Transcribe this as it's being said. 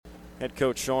Head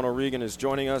coach Sean O'Regan is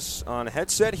joining us on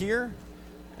headset here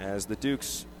as the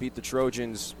Dukes beat the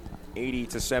Trojans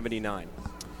 80-79.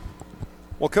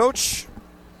 Well, Coach,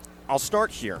 I'll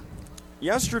start here.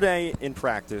 Yesterday in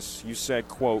practice, you said,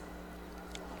 quote,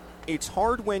 "It's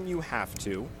hard when you have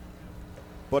to,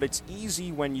 but it's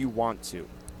easy when you want to."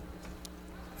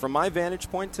 From my vantage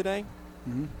point today,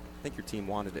 I think your team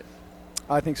wanted it.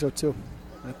 I think so too.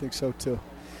 You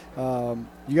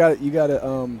got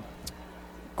to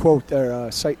quote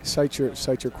there. Cite your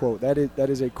quote. That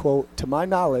is a quote, to my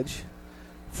knowledge,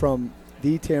 from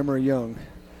the Tamara Young,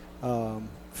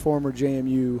 former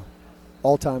JMU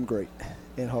all-time great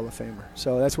and Hall of Famer.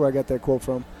 So that's where I got that quote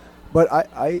from. But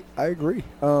I agree.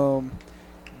 The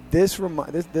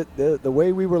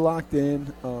way we were locked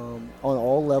in on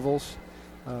all levels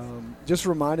just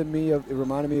reminded me of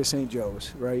St.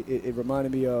 Joe's, right? It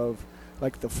reminded me of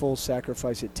like the full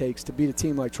sacrifice it takes to beat a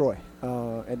team like Troy,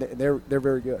 and they're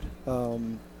very good.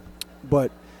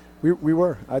 But we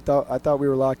were. I thought we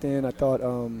were locked in. I thought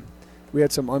we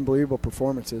had some unbelievable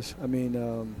performances. I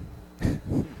mean,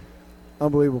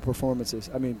 unbelievable performances.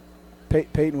 I mean,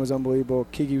 Peyton was unbelievable.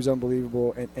 Kiki was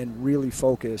unbelievable, and really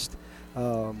focused,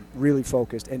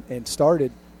 and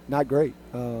started not great.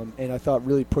 And I thought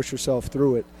really pushed herself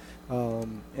through it. I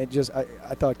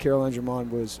thought Caroline Germain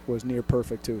was near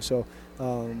perfect too. So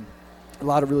a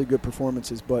lot of really good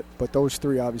performances, but those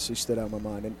three obviously stood out in my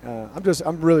mind. And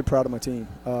I'm really proud of my team.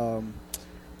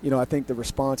 I think the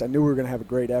response, I knew we were going to have a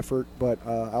great effort, but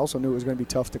I also knew it was going to be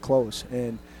tough to close.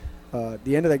 And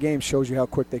the end of that game shows you how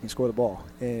quick they can score the ball,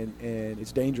 and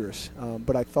it's dangerous.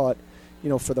 But I thought,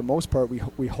 for the most part,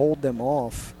 we hold them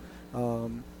off,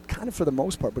 kind of for the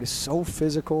most part. But it's so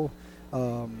physical,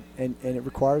 and it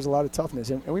requires a lot of toughness.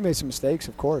 And we made some mistakes,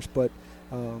 of course, but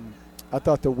I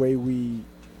thought the way we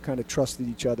kind of trusted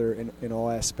each other in all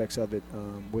aspects of it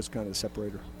was kind of the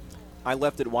separator. I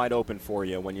left it wide open for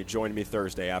you when you joined me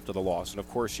Thursday after the loss. And, of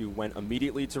course, you went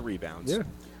immediately to rebounds. Yeah.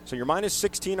 So you're minus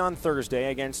 16 on Thursday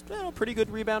against a pretty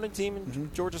good rebounding team in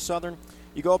Georgia Southern.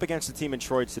 You go up against a team in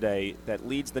Troy today that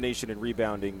leads the nation in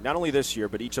rebounding, not only this year,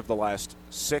 but each of the last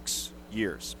 6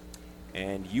 years.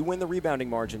 And you win the rebounding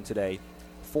margin today,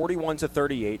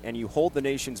 41-38, and you hold the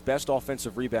nation's best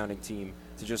offensive rebounding team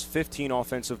to just 15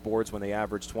 offensive boards when they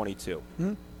average 22.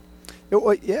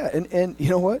 Yeah, and you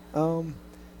know what?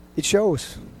 It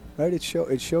shows, right? It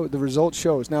shows. The result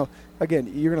shows. Now,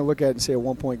 again, you're going to look at it and say a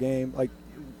 1-point game. Like,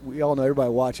 we all know, everybody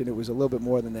watching, it was a little bit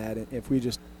more than that. If we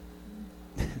just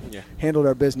handled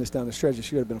our business down the stretch, it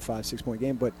should have been a 5-6 point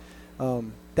game. But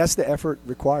that's the effort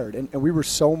required. And we were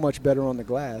so much better on the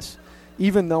glass.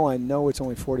 Even though I know it's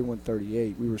only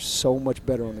 41-38, we were so much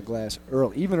better on the glass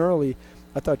early. Even early,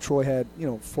 I thought Troy had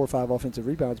 4 or 5 offensive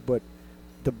rebounds, but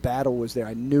the battle was there.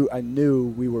 I knew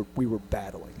we were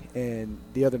battling. And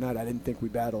the other night, I didn't think we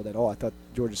battled at all. I thought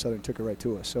Georgia Southern took it right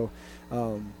to us. So,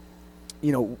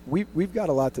 we've got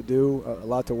a lot to do, a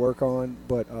lot to work on,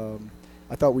 but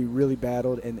I thought we really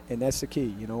battled, and that's the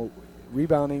key.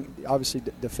 Rebounding, obviously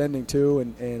defending too,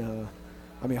 and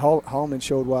Hallman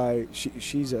showed why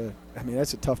she's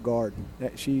that's a tough guard.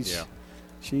 She's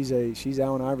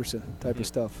Allen Iverson type of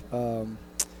stuff,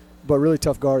 but really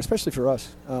tough guard, especially for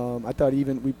us. I thought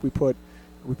even we put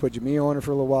Jamia on her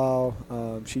for a little while.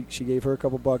 She gave her a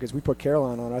couple buckets. We put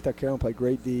Caroline on her. I thought Caroline played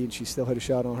great D, and she still hit a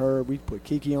shot on her. We put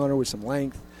Kiki on her with some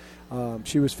length.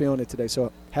 She was feeling it today.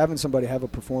 So having somebody have a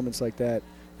performance like that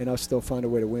and us still find a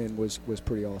way to win was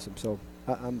pretty awesome. So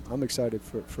I'm excited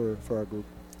for our group.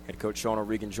 Head coach Sean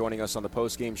O'Regan joining us on the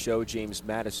postgame show. James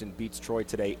Madison beats Troy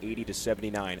today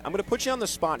 80-79. I'm going to put you on the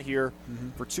spot here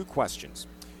for 2 questions.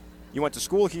 You went to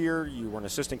school here. You were an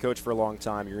assistant coach for a long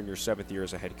time. You're in your 7th year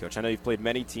as a head coach. I know you've played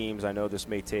many teams. I know this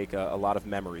may take a lot of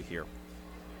memory here.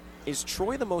 Is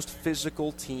Troy the most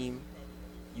physical team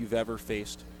you've ever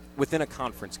faced within a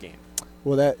conference game?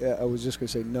 Well, that I was just going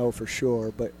to say no for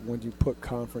sure, but when you put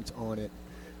conference on it,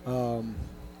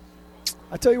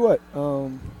 I tell you what,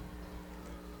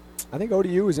 I think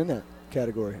ODU is in that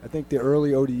category. I think the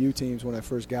early ODU teams when I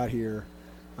first got here,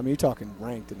 you're talking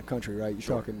ranked in the country, right? You're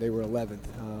talking they were 11th.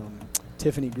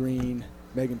 Tiffany Green,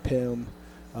 Megan Pym,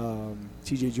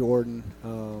 T.J. Jordan.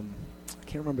 I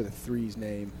can't remember the three's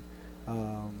name.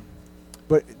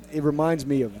 But it reminds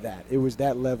me of that. It was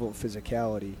that level of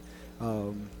physicality.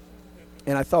 And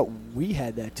I thought we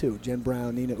had that too. Jen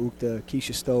Brown, Nina Ukta,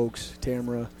 Keisha Stokes,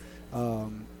 Tamara.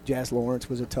 Jazz Lawrence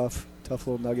was a tough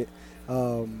little nugget.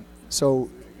 So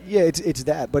yeah, it's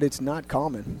that, but it's not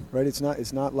common, right? It's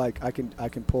not like I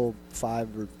can pull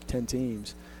 5 or 10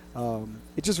 teams.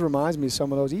 It just reminds me of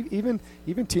some of those. Even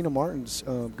Tina Martin's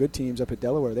good teams up at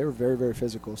Delaware, they were very, very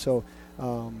physical. So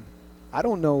I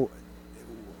don't know.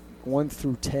 1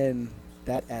 through 10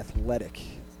 that athletic.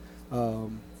 I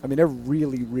mean, they're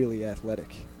really, really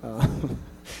athletic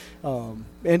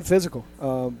and physical.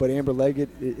 But Amber Leggett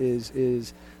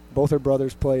is both her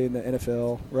brothers play in the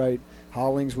NFL, right?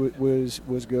 Hollings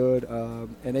was good,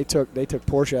 and they took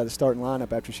Portia out of the starting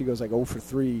lineup after she goes like 0 for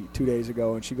 3 2 days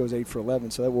ago, and she goes 8 for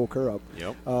 11, so that woke her up.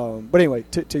 Yep. But anyway,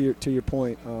 to your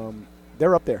point,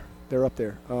 they're up there. They're up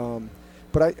there.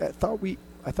 But I thought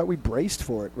we braced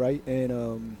for it, right?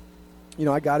 And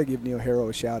I got to give Neil Harrow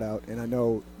a shout out, and I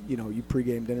know you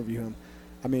pregame to interview him.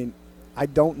 I mean, I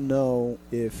don't know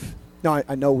if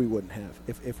I know we wouldn't have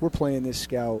if we're playing this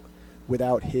scout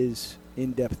without his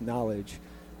in-depth knowledge.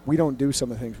 We don't do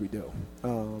some of the things we do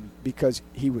because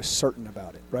he was certain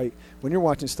about it, right? When you're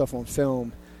watching stuff on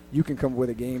film, you can come up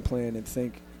with a game plan and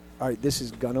think, all right, this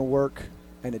is going to work,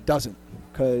 and it doesn't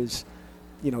because,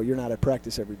 you're not at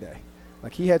practice every day.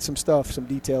 Like he had some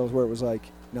details where it was like,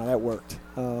 no, that worked.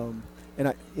 And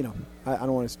I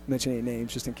don't want to mention any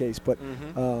names just in case, but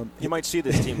you might see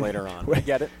this team later on. I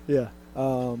get it. Yeah.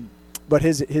 But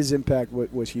his impact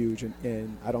was huge,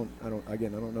 and I don't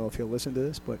know if he'll listen to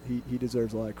this, but he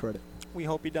deserves a lot of credit. We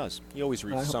hope he does. He always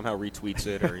somehow retweets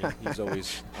it, or he's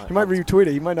always. He might retweet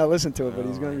it. He might not listen to it, but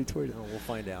he's going to retweet it. We'll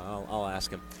find out. I'll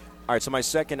ask him. All right. So my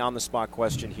second on-the-spot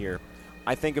question here.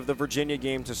 I think of the Virginia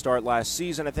game to start last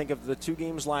season. I think of the 2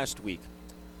 games last week.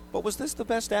 But was this the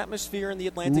best atmosphere in the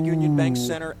Atlantic Union Bank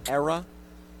Center era?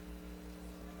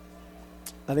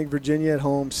 I think Virginia at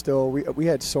home still. We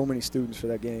had so many students for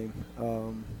that game,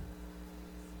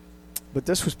 but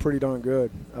this was pretty darn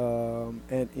good.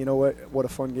 And you know what a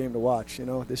fun game to watch.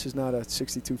 This is not a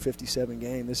 62-57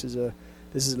 game. This is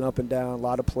an up and down, a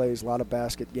lot of plays, a lot of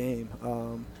basket game.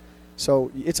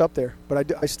 So it's up there.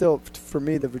 But I still, for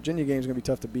me, the Virginia game is going to be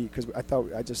tough to beat because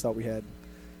I just thought we had,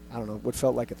 I don't know, what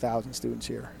felt like 1,000 students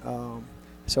here.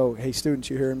 So hey, students,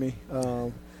 you hearing me?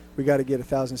 We got to get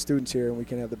 1,000 students here, and we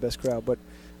can have the best crowd. But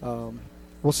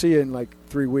we'll see you in like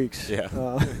 3 weeks. Yeah.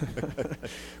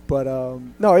 But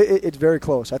no, it's very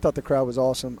close. I thought the crowd was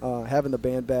awesome. Having the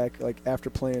band back, like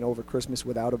after playing over Christmas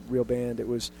without a real band, it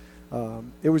was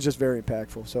just very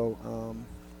impactful. So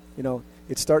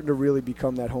it's starting to really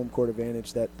become that home court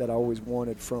advantage that I always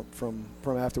wanted from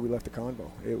after we left the Convo.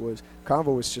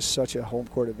 Convo was just such a home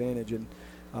court advantage, and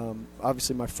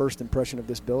obviously my first impression of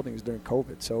this building is during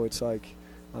COVID. So it's like.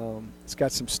 It's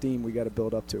got some steam we got to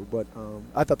build up to, but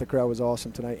I thought the crowd was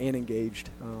awesome tonight and engaged,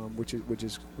 which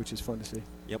is fun to see.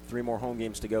 Yep, 3 more home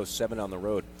games to go, 7 on the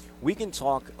road. We can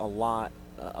talk a lot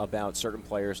about certain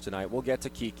players tonight. We'll get to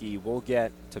Kiki, we'll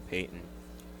get to Peyton,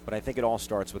 but I think it all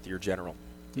starts with your general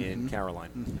in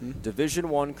Caroline. Mm-hmm.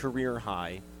 Division I career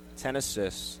high, 10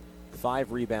 assists,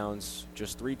 5 rebounds,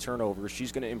 just 3 turnovers.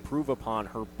 She's going to improve upon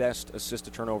her best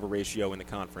assist-to-turnover ratio in the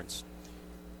conference.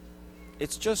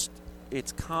 It's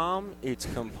calm. It's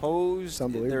composed. It's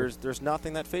unbelievable. There's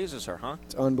nothing that phases her, huh?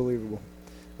 It's unbelievable.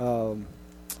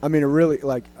 I mean, it really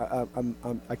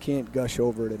I can't gush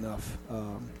over it enough.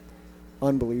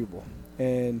 Unbelievable.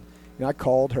 And I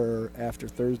called her after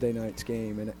Thursday night's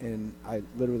game, and I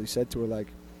literally said to her, like,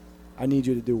 I need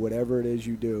you to do whatever it is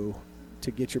you do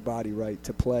to get your body right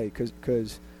to play,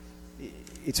 because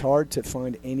it's hard to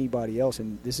find anybody else.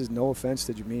 And this is no offense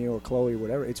to Jamia or Chloe or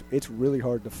whatever. It's really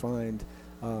hard to find.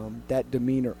 That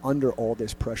demeanor under all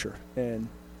this pressure, and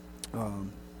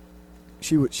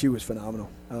she was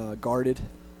phenomenal. Guarded,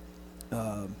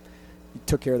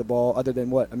 took care of the ball. Other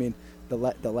than what I mean, the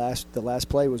last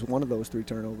play was one of those 3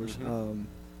 turnovers. Mm-hmm.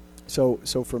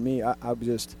 So for me,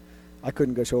 I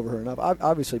couldn't gush over her enough.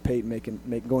 Obviously,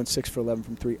 Peyton going 6 for 11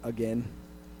 from 3 again,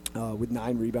 with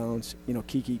 9 rebounds.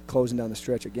 Kiki closing down the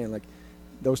stretch again. Like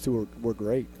those 2 were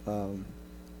great.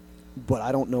 But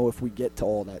I don't know if we get to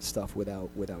all that stuff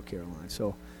without Caroline.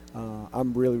 So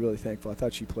I'm really, really thankful. I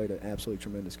thought she played an absolutely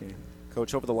tremendous game.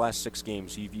 Coach, over the last 6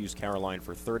 games, you've used Caroline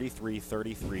for 33,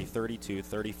 33, 32,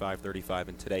 35, 35,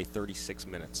 and today 36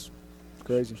 minutes.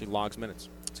 Crazy. She logs minutes.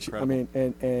 It's incredible. I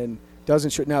mean, and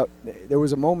doesn't show. Now, there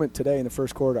was a moment today in the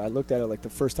first quarter, I looked at it like the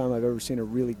first time I've ever seen her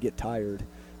really get tired.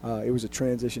 It was a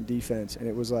transition defense, and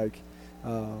it was like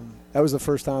that was the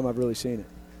first time I've really seen it.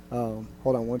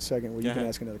 Hold on one second. Well, you can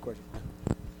ask another question.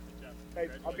 Hey,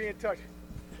 I'll be in touch.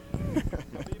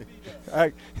 All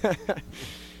right.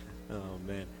 Oh,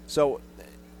 man. So, all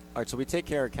right, so we take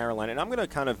care of Caroline, and I'm going to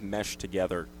kind of mesh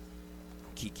together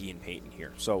Kiki and Peyton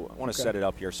here. So I want to set it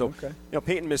up here. So,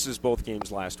 Peyton misses both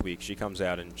games last week. She comes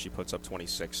out and she puts up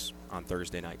 26 on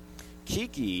Thursday night.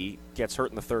 Kiki gets hurt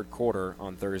in the third quarter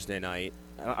on Thursday night.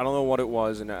 I don't know what it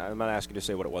was, and I'm not asking you to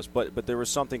say what it was, but there was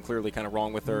something clearly kind of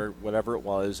wrong with her, whatever it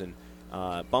was, and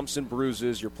bumps and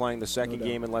bruises. You're playing the second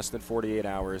game in less than 48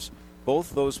 hours.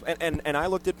 Both those, and I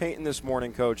looked at Peyton this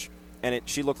morning, Coach, and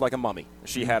she looked like a mummy.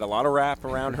 She had a lot of wrap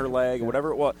around her leg,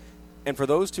 whatever it was. And for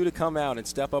those two to come out and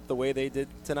step up the way they did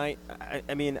tonight,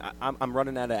 I'm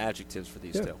running out of adjectives for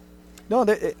these two. No,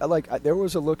 there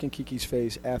was a look in Kiki's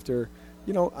face after,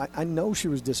 I know she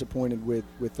was disappointed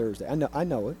with Thursday. I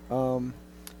know it.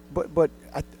 But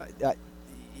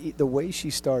the way she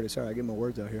started, sorry, I get my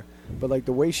words out here, but like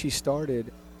the way she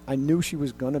started, I knew she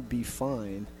was gonna be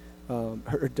fine.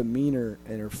 Her demeanor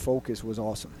and her focus was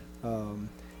awesome.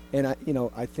 And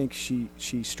I think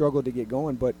she struggled to get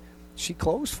going, but she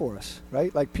closed for us,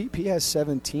 right? Like PP has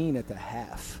 17 at the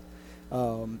half.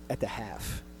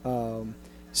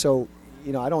 So,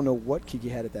 I don't know what Kiki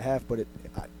had at the half, but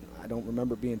I don't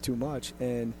remember being too much.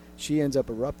 And she ends up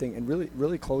erupting and really,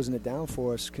 really closing it down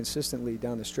for us consistently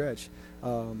down the stretch.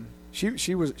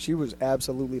 She was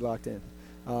absolutely locked in.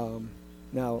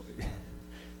 Now,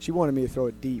 she wanted me to throw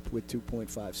it deep with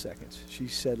 2.5 seconds. She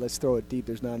said, "Let's throw it deep.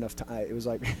 There's not enough time." It was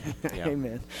like, "Hey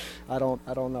man, I don't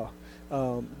know."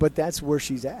 But that's where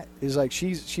she's at. Is like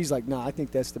she's like, "Nah, I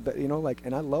think that's the best."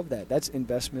 And I love that. That's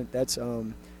investment. That's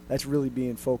really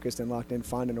being focused and locked in,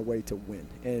 finding a way to win.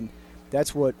 And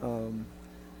that's what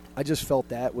I just felt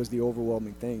that was the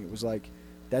overwhelming thing. It was like,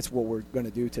 that's what we're going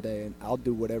to do today, and I'll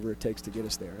do whatever it takes to get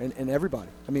us there. And everybody.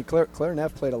 I mean, Claire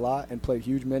Neff played a lot and played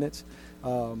huge minutes,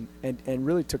 and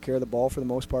really took care of the ball for the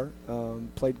most part.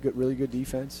 Played really good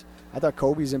defense. I thought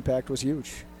Kobe's impact was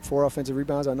huge. 4 offensive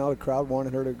rebounds. I know the crowd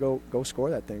wanted her to go score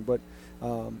that thing, but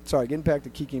getting back to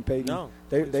Kiki and Peyton. No,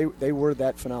 they were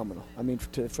that phenomenal. I mean,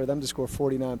 for them to score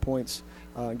 49 points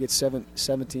and get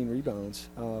 17 rebounds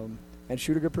and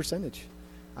shoot a good percentage,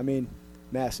 I mean,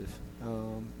 massive.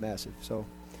 So.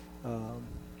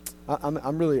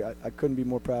 I'm really I couldn't be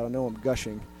more proud. I know I'm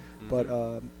gushing, but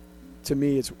to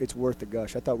me it's worth the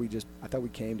gush. I thought we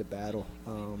came to battle,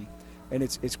 and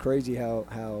it's crazy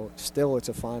how still it's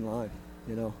a fine line,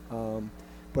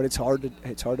 but it's hard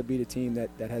to beat a team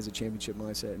that has a championship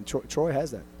mindset, and Troy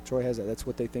has that. That's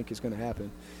what they think is going to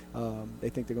happen. They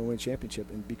think they're going to win a championship,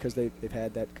 and because they've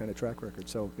had that kind of track record,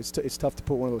 so it's tough to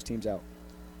put one of those teams out.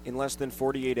 In less than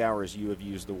 48 hours, you have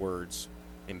used the words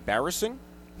embarrassing,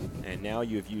 and now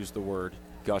you have used the word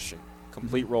gushing.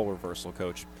 Complete role reversal,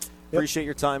 Coach. Appreciate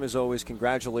your time as always.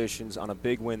 Congratulations on a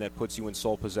big win that puts you in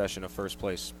sole possession of first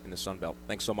place in the Sun Belt.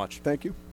 Thanks so much. Thank you.